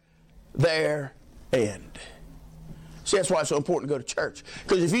I their end. See, that's why it's so important to go to church.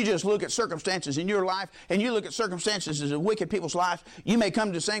 Because if you just look at circumstances in your life, and you look at circumstances in wicked people's lives, you may come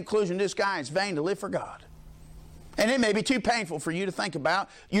to the same conclusion, this guy is vain to live for God. And it may be too painful for you to think about.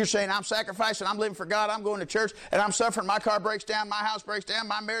 You're saying, I'm sacrificing, I'm living for God, I'm going to church, and I'm suffering, my car breaks down, my house breaks down,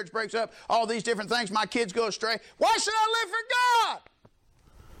 my marriage breaks up, all these different things, my kids go astray. Why should I live for God?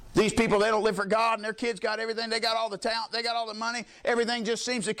 These people, they don't live for God, and their kids got everything. They got all the talent, they got all the money. Everything just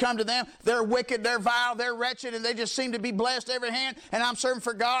seems to come to them. They're wicked, they're vile, they're wretched, and they just seem to be blessed every hand. And I'm serving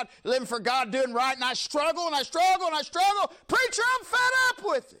for God, living for God, doing right, and I struggle, and I struggle, and I struggle. Preacher, I'm fed up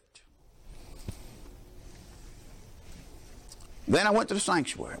with it. Then I went to the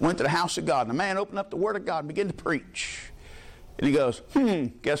sanctuary, went to the house of God, and a man opened up the Word of God and began to preach. And he goes,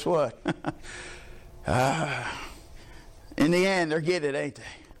 guess what? In the end, they're getting it, ain't they?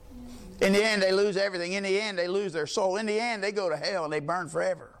 In the end, they lose everything. In the end, they lose their soul. In the end, they go to hell and they burn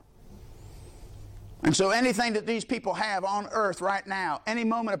forever. And so anything that these people have on earth right now, any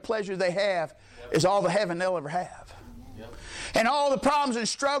moment of pleasure they have, is all the heaven they'll ever have. Yep. And all the problems and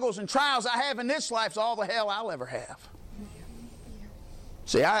struggles and trials I have in this life is all the hell I'll ever have.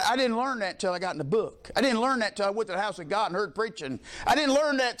 See, I didn't learn that till I got in the book. I didn't learn that till I went to the house of God and heard preaching. I didn't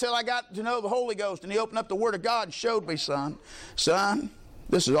learn that till I got to know the Holy Ghost and He opened up the Word of God and showed me, son,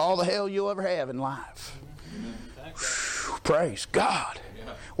 this is all the hell you'll ever have in life. Whew, praise God.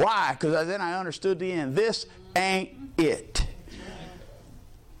 Yeah. Why? Because then I understood the end. This ain't it.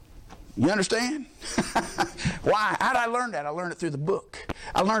 You understand? Why? How did I learn that? I learned it through the book.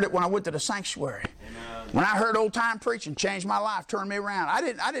 I learned it when I went to the sanctuary. When I heard old time preaching, changed my life, turned me around. I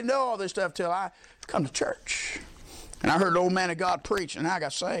didn't know all this stuff till I come to church. And I heard the old man of God preach, and I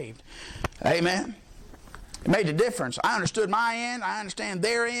got saved. Amen. It made a difference. I understood my end. I understand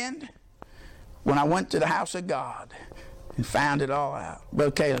their end when I went to the house of God and found it all out.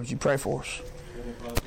 Brother Caleb, would you pray for us?